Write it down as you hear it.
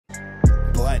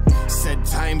Said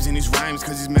times in his rhymes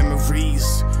cause his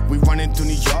memories. We running through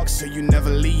New York so you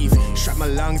never leave. Strap my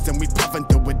lungs then we puffin'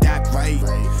 through with that right.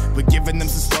 We're giving them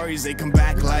some stories, they come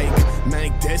back like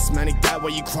manic this, manic that, while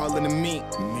you crawling to me.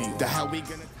 The how we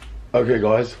gonna... Okay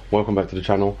guys, welcome back to the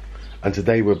channel, and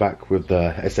today we're back with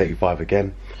the S85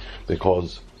 again,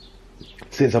 because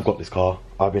since I've got this car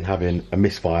I've been having a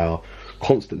misfire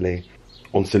constantly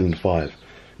on cylinder 5.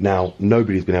 Now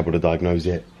nobody's been able to diagnose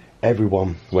it.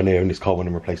 Everyone when they're in this car, when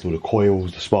I'm replacing all the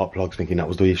coils, the spark plugs, thinking that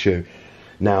was the issue.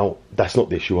 Now that's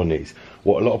not the issue on these.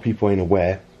 What a lot of people ain't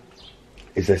aware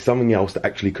is there's something else that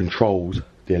actually controls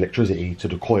the electricity to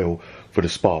the coil for the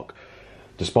spark.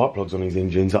 The spark plugs on these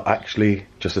engines are actually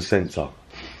just a sensor.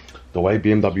 The way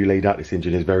BMW laid out this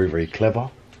engine is very, very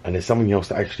clever, and there's something else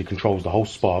that actually controls the whole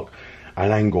spark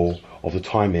and angle of the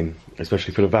timing,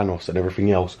 especially for the Vanos and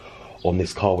everything else on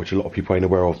this car, which a lot of people ain't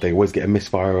aware of. They always get a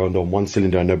misfire on one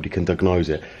cylinder and nobody can diagnose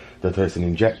it. They'll tell you it's an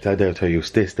injector, they'll tell you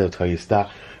it's this, they'll tell you it's that,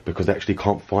 because they actually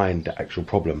can't find the actual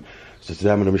problem. So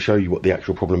today I'm going to show you what the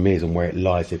actual problem is and where it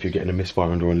lies. If you're getting a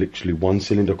misfire under on literally one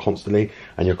cylinder constantly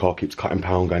and your car keeps cutting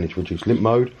power and going into reduced limp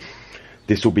mode,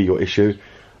 this will be your issue.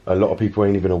 A lot of people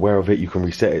ain't even aware of it. You can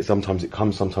reset it. Sometimes it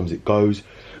comes, sometimes it goes,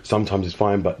 sometimes it's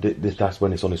fine, but that's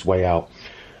when it's on its way out.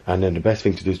 And then the best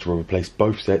thing to do is to replace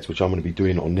both sets, which I'm going to be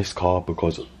doing on this car,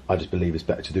 because I just believe it's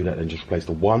better to do that than just replace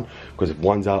the one, because if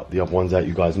one's out, the other one's out.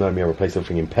 You guys know me, I replace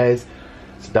everything in pairs.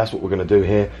 So that's what we're going to do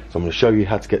here. So I'm going to show you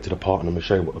how to get to the part, and I'm going to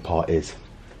show you what the part is.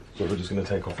 So we're just going to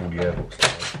take off all the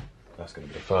airbox. That's going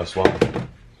to be the first one.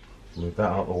 Move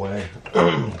that out of the way.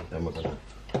 Then we're going to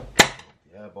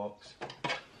the airbox.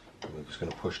 And we're just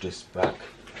going to push this back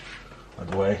out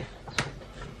of the way.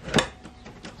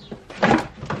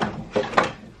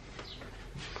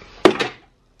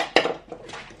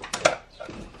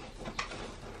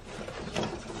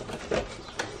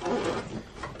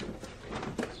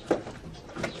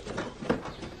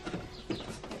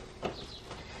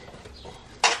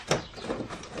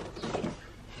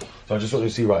 So I just want you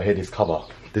to see right here, this cover.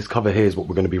 This cover here is what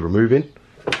we're going to be removing.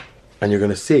 And you're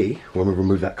going to see when we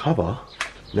remove that cover.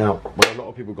 Now, when a lot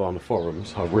of people go on the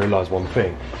forums, I've realised one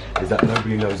thing, is that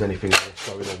nobody knows anything that's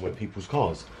going on with people's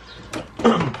cars.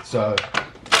 So,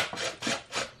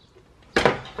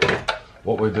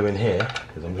 what we're doing here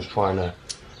is I'm just trying to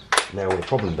nail the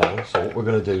problem down. So what we're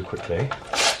going to do quickly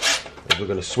is we're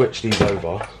going to switch these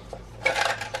over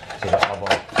to the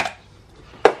other.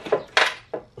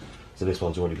 So this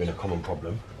one's already been a common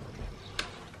problem.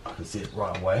 I can see it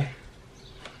right away.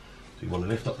 So you want to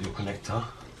lift up your connector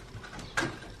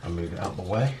and move it out of the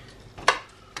way.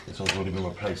 This one's already been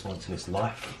replaced once in its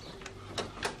life.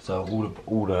 So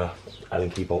all the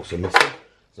Allen key bolts are missing.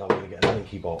 So I'm going to get an Allen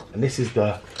key bolt. And this is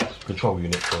the control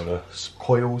unit for the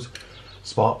coils,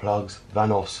 spark plugs,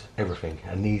 Vanos, everything.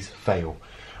 And these fail.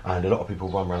 And a lot of people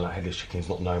run around like headless chickens,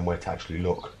 not knowing where to actually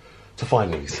look to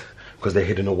find these, because they're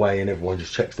hidden away and everyone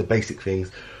just checks the basic things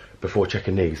before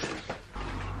checking these. So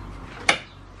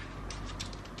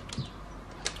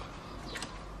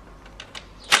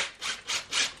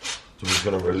we're just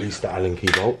going to release the Allen key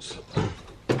bolts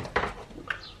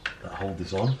that hold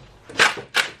this on.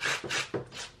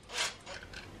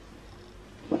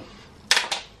 And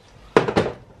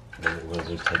then what we're going to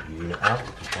do is take the unit out,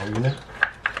 the control unit.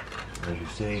 As you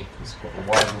see, it's got the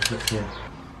wires reflecting.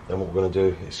 Then what we're going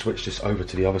to do is switch this over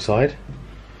to the other side.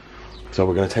 So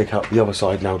we're going to take out the other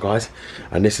side now, guys,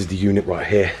 and this is the unit right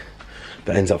here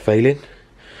that ends up failing.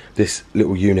 This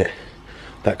little unit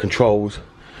that controls,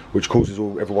 which causes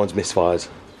everyone's misfires.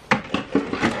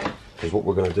 Because what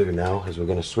we're going to do now is we're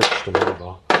going to switch them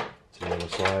over to the other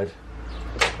side.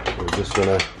 We're just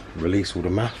going to release all the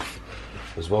math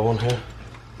as well on here.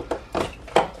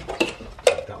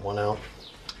 Take that one out,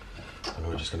 and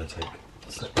we're just going to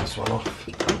set this one off.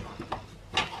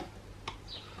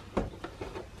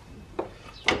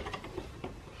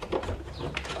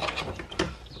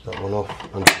 That one off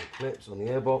under the clips on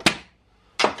the airbox.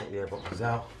 Take the airboxes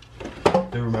out.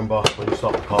 Do remember, when you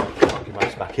start the car, plug your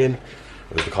maths back in,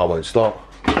 because the car won't start.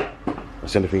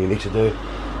 That's the only thing you need to do.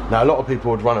 Now a lot of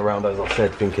people would run around, as I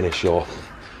said, thinking it's your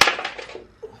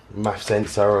math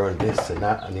sensor and this and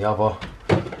that and the other,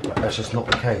 but that's just not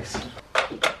the case.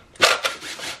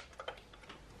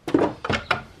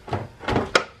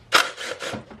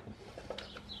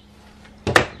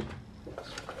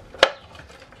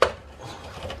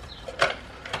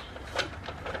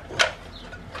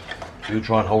 You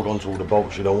try and hold on to all the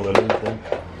bolts, you don't want to lose them,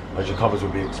 as your covers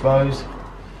will be exposed. So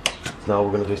now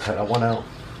what we're going to do is take that one out.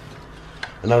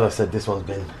 And as I said, this one's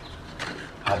been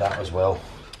had out as well.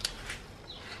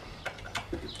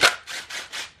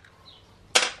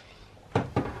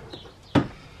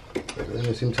 But then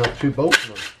they seem to have 2 bolts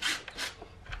on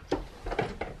them.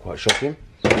 Quite shocking.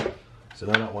 So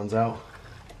now that one's out.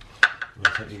 I'm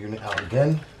going to take the unit out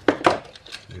again.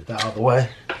 Move that out of the way.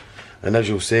 And as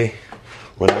you'll see,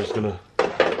 we're now just going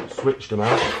to switch them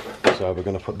out. So we're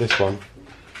going to put this one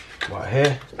right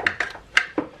here.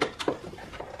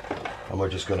 And we're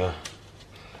just going to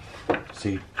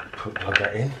plug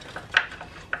that in.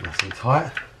 Nice and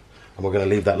tight. And we're going to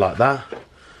leave that like that.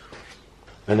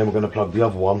 And then we're going to plug the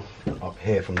other one up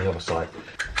here from the other side.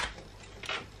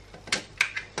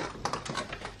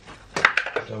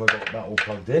 So we've got that all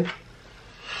plugged in.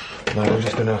 Now we're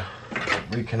just going to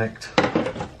reconnect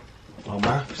our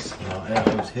maths and our air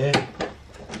hose here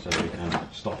so we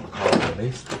can stop the car at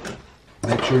least.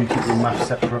 Make sure you keep your maths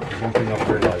separate. One thing I've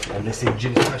realised on this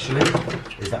engine especially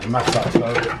is that the maths like to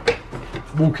go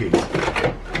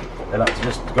walkies. They like to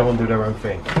just go and do their own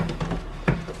thing.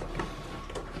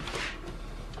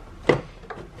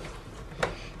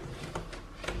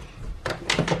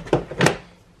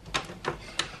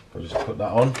 I'll just put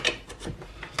that on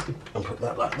and put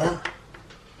that like that.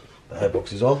 The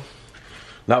airbox is on.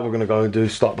 Now we're going to go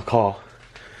and start the car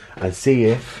and see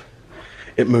if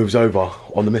it moves over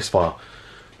on the Misfire.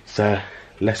 So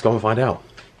let's go and find out.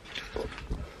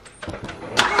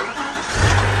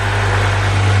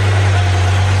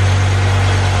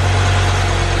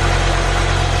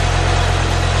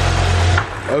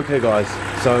 Okay guys,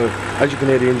 so as you can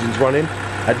hear the engine's running.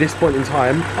 At this point in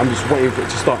time, I'm just waiting for it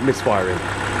to start misfiring.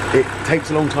 It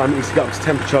takes a long time, it needs to get up to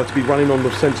temperature to be running on the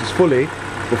sensors fully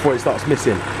before it starts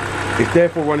missing. It's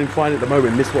therefore running fine at the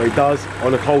moment. This is what it does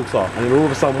on a cold start, and then all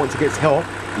of a sudden once it gets hot,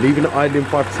 leaving it idling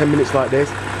 5 to 10 minutes like this,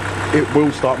 it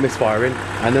will start misfiring.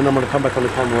 And then I'm going to come back on the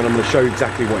camera and I'm going to show you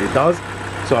exactly what it does,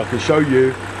 so I can show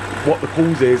you what the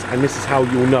cause is, and this is how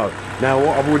you'll know. Now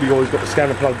I've already always got the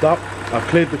scanner plugged up. I've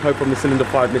cleared the code from the cylinder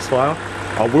 5 misfire.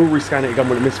 I will rescan it again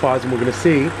when it misfires, and we're going to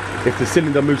see if the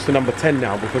cylinder moves to number 10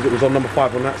 now, because it was on number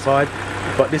 5 on that side.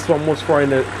 But this one was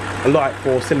throwing a light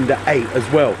for cylinder 8 as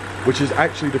well, which is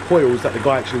actually the coils that the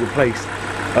guy actually replaced,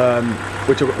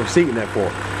 which I've got the receipt in there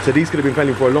for. So these could have been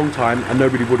failing for a long time and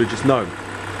nobody would have just known.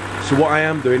 So what I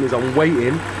am doing is I'm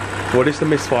waiting for this to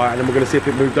misfire, and then we're going to see if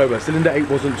it moved over. Cylinder 8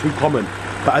 wasn't too common,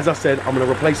 but as I said, I'm going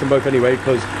to replace them both anyway,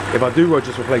 because if I do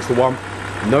just replace the one,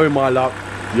 knowing my luck,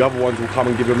 the other ones will come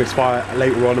and give you a misfire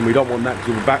later on, and we don't want that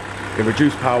because we're back in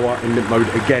reduced power in limp mode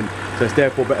again. So it's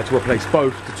therefore better to replace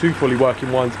both, the 2 fully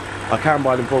working ones. I can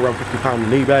buy them for around £50 on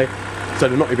eBay, so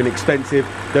they're not even expensive.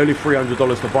 They're only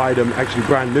 $300 to buy them, actually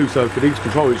brand new. So for these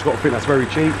controllers, you've got to think that's very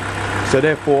cheap. So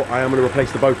therefore, I am going to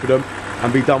replace the both of them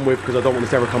and be done with, because I don't want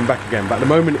this ever come back again. But at the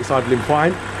moment, it's idling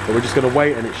fine, but we're just going to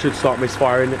wait, and it should start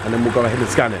misfiring, and then we'll go ahead and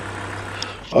scan it.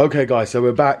 Okay guys, so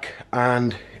we're back,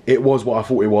 and it was what I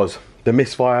thought it was. The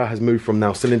misfire has moved from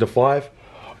now cylinder 5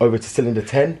 over to cylinder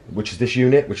 10, which is this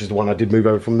unit, which is the one I did move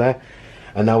over from there.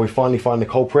 And now we finally find the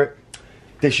culprit.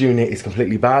 This unit is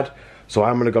completely bad, so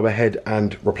I'm going to go ahead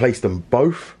and replace them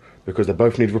both, because they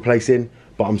both need replacing.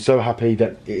 But I'm so happy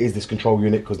that it is this control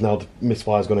unit, because now the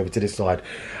misfire's gone over to this side.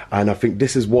 And I think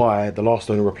this is why the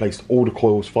last owner replaced all the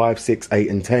coils 5, 6, 8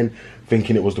 and 10,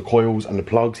 thinking it was the coils and the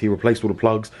plugs. He replaced all the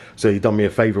plugs, so he done me a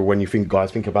favour. When you think, guys,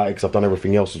 think about it, because I've done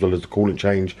everything else as well as the coolant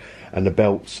change and the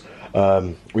belts.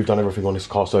 We've done everything on this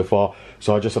car so far,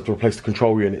 so I just have to replace the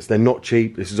control units. They're not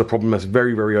cheap. This is a problem that's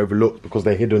very, very overlooked, because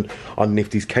they're hidden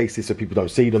underneath these cases, so people don't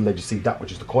see them. They just see that,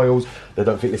 which is the coils. They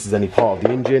don't think this is any part of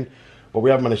the engine. But we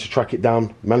have managed to track it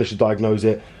down, managed to diagnose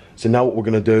it. So now what we're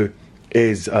going to do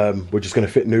is we're just going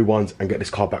to fit new ones and get this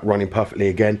car back running perfectly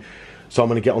again. So I'm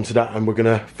going to get onto that, and we're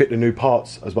going to fit the new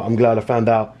parts. As well, I'm glad I found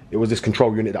out it was this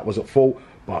control unit that was at fault.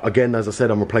 But again, as I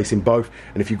said, I'm replacing both.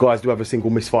 And if you guys do have a single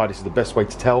misfire, this is the best way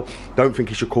to tell. Don't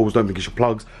think it's your coils, don't think it's your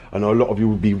plugs. I know a lot of you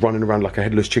will be running around like a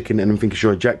headless chicken and then think it's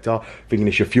your injector, thinking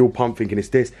it's your fuel pump, thinking it's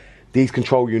this. These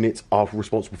control units are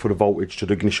responsible for the voltage to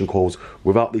the ignition coils.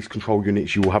 Without these control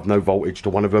units, you will have no voltage to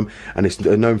one of them, and it's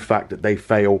a known fact that they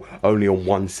fail only on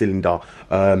one cylinder.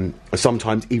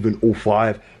 Sometimes even all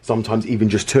 5, sometimes even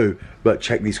just 2. But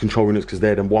check these control units, because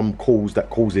they're the one cause that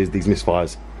causes these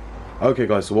misfires. Okay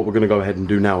guys, so what we're going to go ahead and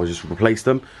do now is just replace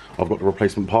them. I've got the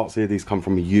replacement parts here. These come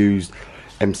from a used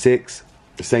M6.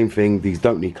 The same thing, these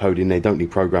don't need coding, they don't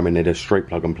need programming, they're just straight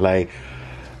plug and play.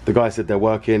 The guy said they're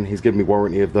working, he's given me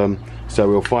warranty of them, so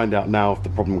we'll find out now if the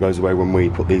problem goes away when we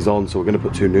put these on. So we're going to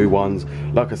put 2 new ones.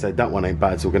 Like I said, that one ain't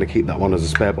bad, so we're going to keep that one as a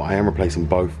spare, but I am replacing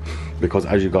both, because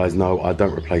as you guys know, I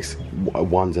don't replace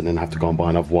ones and then have to go and buy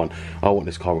another one. I want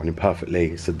this car running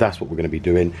perfectly, so that's what we're going to be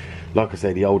doing. Like I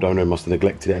said, the old owner must have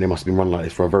neglected it, and it must have been running like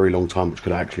this for a very long time, which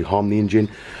could have actually harmed the engine.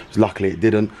 So luckily it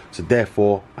didn't, so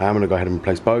therefore I am going to go ahead and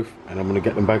replace both, and I'm going to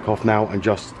get them back off now and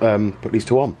just put these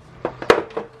 2 on.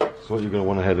 So what you're going to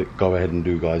want to go ahead and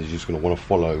do, guys, is you're just going to want to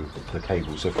follow the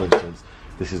cable. So for instance,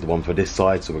 this is the one for this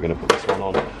side, so we're going to put this one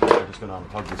on. We're just going to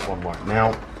unplug this one right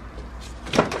now,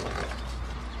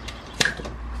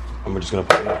 and we're just going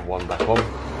to put the other one back on,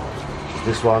 which is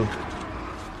this one.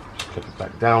 Just clip it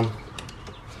back down,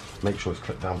 make sure it's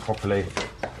clipped down properly,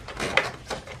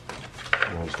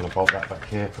 and I'm just going to bolt that back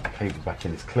here, put the cable back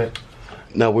in its clip.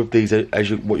 Now with these, what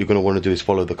you're going to want to do is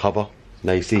follow the cover.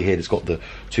 Now you see here, it's got the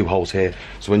 2 holes here,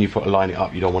 so when you line it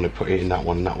up, you don't want to put it in that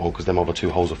one and that one, because them other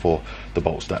 2 holes are for the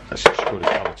bolts that screw the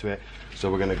cover to it.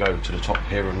 So we're going to go to the top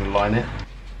here and align it.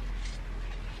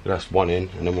 That's one in,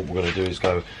 and then what we're going to do is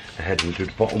go ahead and do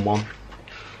the bottom one,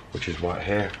 which is right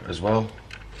here as well.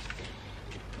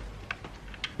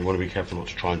 You want to be careful not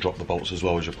to try and drop the bolts as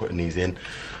well as you're putting these in,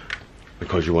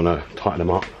 because you want to tighten them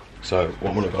up. So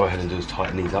what I'm going to go ahead and do is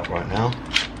tighten these up right now.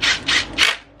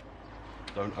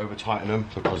 Don't over tighten them,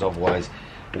 because otherwise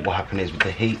what will happen is with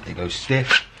the heat they go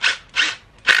stiff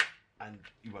and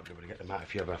you won't be able to get them out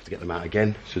if you ever have to get them out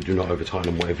again. So do not over tighten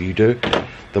them whatever you do.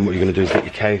 Then what you're going to do is get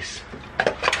your case,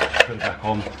 put it back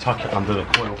on, tuck it under the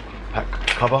coil pack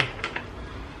cover,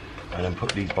 and then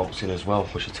put these bolts in as well,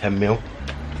 which are 10mm.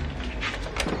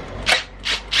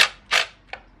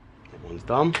 That one's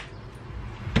done.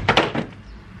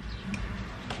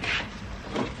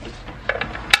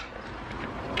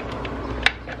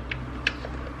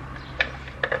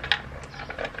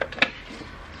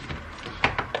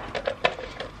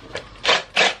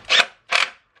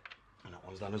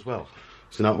 Done as well.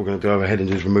 So now what we're going to go ahead and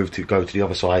do is go to the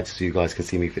other side, so you guys can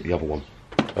see me fit the other one.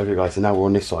 Okay guys, so now we're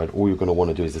on this side. All you're going to want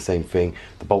to do is the same thing.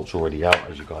 The bolt's already out,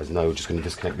 as you guys know. We're just going to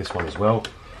disconnect this one as well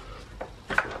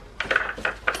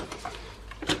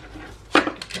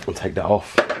and take that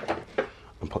off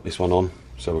and put this one on.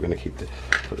 So we're going to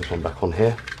put this one back on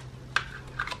here,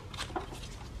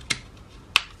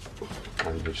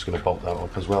 and we're just going to bolt that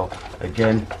up as well.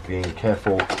 Again, being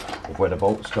careful of where the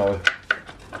bolts go,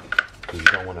 because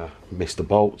you don't want to miss the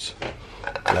bolts,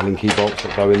 the Allen key bolts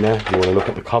that go in there. You want to look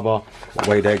at the cover, what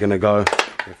way they're going to go.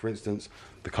 So for instance,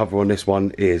 the cover on this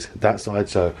one is that side,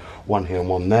 so one here and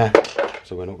one there.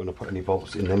 So we're not going to put any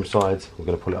bolts in them sides. We're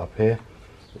going to pull it up here.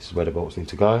 This is where the bolts need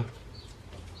to go.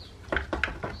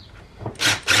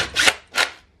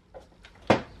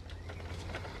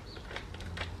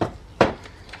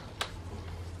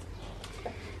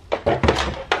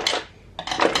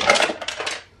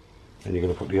 And you're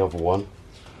going to put the other one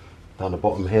down the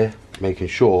bottom here, making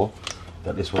sure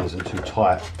that this one isn't too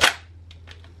tight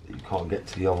that you can't get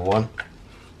to the other one,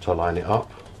 to line it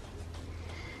up.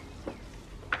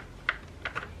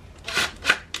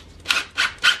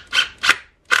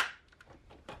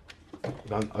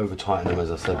 Don't over tighten them,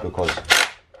 as I said, because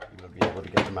you won't be able to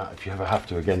get them out if you ever have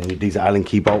to. Again, these are Allen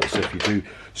key bolts, so if you do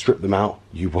strip them out,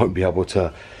 you won't be able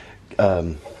to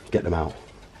get them out.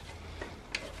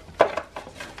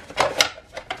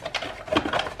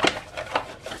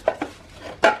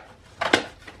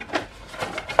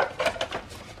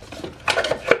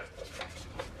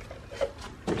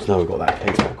 So now we've got that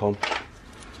case back on.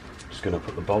 Just going to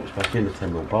put the bolts back in, the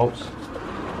 10mm bolts,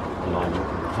 align them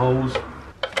with the holes.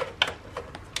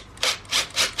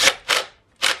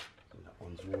 And that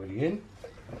one's already in.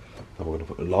 Now we're going to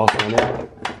put the last one in.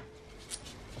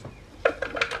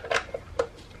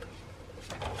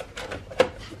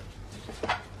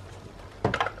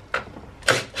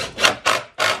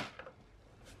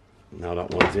 Now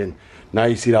that one's in. Now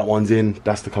you see that one's in,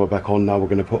 that's the cover back on. Now we're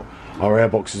going to put our air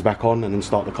boxes back on and then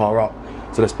start the car up.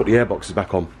 So let's put the air boxes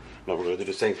back on. Now we're going to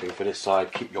do the same thing for this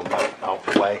side. Keep your mat out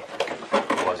of the way,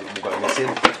 otherwise it will go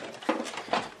missing.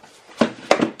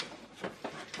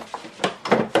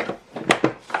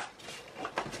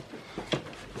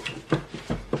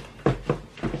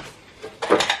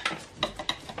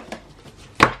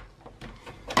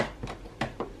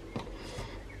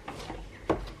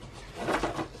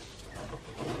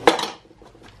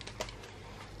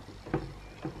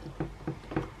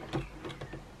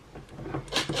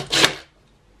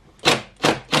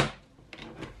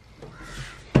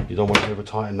 You don't want to over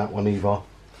tighten that one either.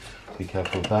 Be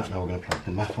careful of that. Now we're going to plug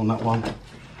the mat on that one.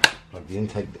 Plug the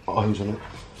intake hose on it.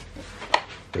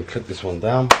 Then clip this one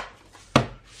down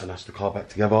And that's the car back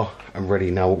together and ready.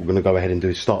 Now what we're going to go ahead and do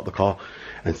is start the car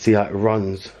and see how it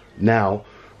runs. Now,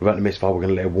 without the misfire, we're going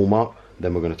to let it warm up.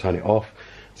 Then we're going to turn it off,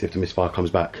 see if the misfire comes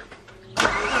back.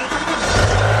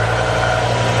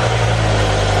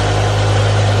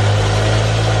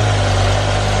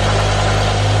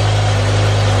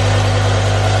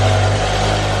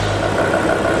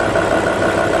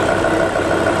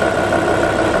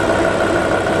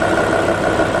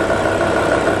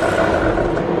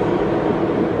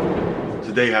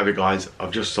 So there you have it, guys.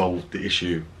 I've just solved the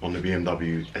issue on the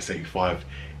BMW S85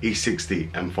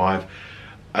 E60 M5.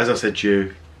 As I said to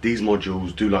you, these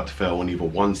modules do like to fail on either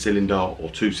one cylinder or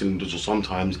two cylinders, or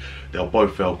sometimes they'll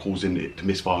both fail, causing it to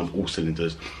misfire on all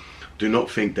cylinders. Do not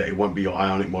think that it won't be your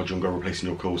ionic module and go replacing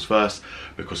your coils first,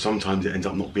 because sometimes it ends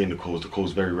up not being the coils. The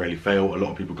coils very rarely fail. A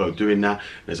lot of people go doing that.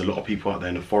 There's a lot of people out there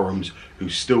in the forums who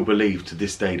still believe to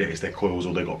this day that it's their coils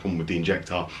or they got a problem with the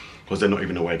injector, because they're not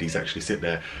even aware these actually sit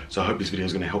there. So I hope this video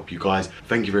is going to help you guys.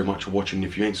 Thank you very much for watching.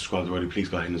 If you ain't subscribed already, please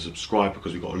go ahead and subscribe,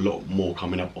 because we've got a lot more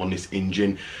coming up on this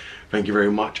engine. Thank you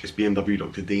very much. It's BMW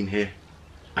Dr. Dean here,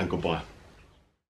 and goodbye.